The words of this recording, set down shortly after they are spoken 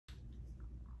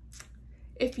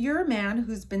If you're a man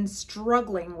who's been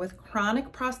struggling with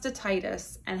chronic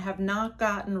prostatitis and have not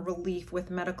gotten relief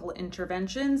with medical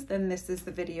interventions, then this is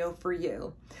the video for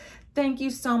you. Thank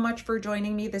you so much for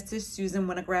joining me. This is Susan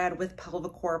Winograd with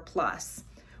Pelvicore Plus.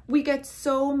 We get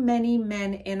so many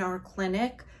men in our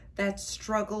clinic that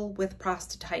struggle with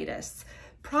prostatitis.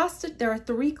 There are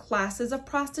 3 classes of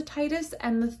prostatitis,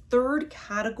 and the third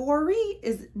category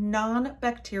is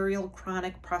non-bacterial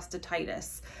chronic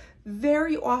prostatitis.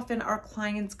 Very often our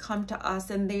clients come to us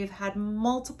and they've had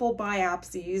multiple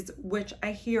biopsies, which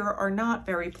I hear are not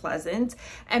very pleasant,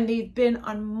 and they've been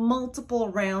on multiple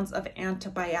rounds of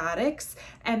antibiotics,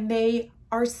 and they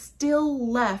are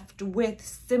still left with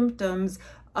symptoms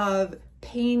of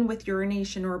pain with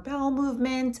urination or bowel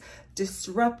movement,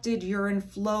 disrupted urine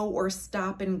flow or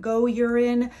stop and go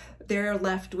urine. They're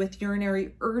left with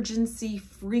urinary urgency,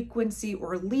 frequency,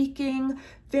 or leaking.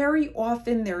 Very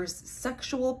often there's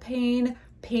sexual pain,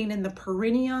 pain in the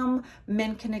perineum.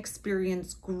 Men can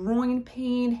experience groin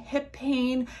pain, hip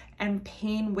pain, and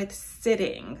pain with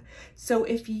sitting. So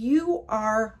if you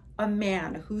are a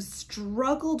man who's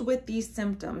struggled with these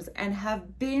symptoms and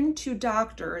have been to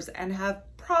doctors and have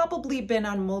probably been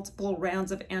on multiple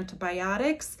rounds of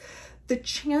antibiotics, the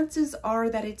chances are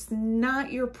that it's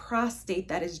not your prostate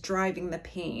that is driving the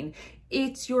pain.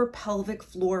 It's your pelvic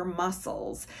floor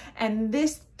muscles. And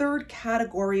this third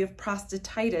category of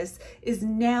prostatitis is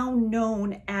now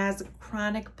known as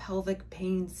chronic pelvic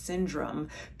pain syndrome,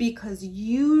 because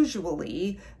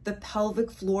usually the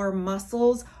pelvic floor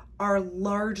muscles are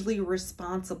largely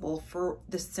responsible for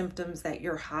the symptoms that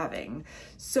you're having.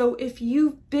 So if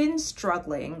you've been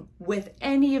struggling with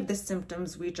any of the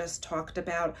symptoms we just talked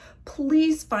about,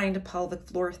 please find a pelvic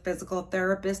floor physical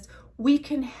therapist. We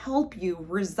can help you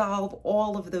resolve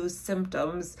all of those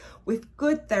symptoms with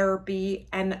good therapy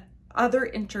and other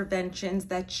interventions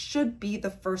that should be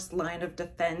the first line of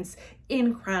defense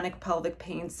in chronic pelvic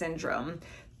pain syndrome.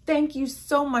 Thank you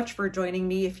so much for joining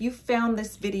me. If you found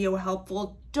this video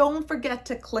helpful, don't forget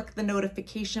to click the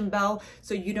notification bell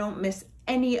so you don't miss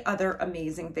any other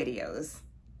amazing videos.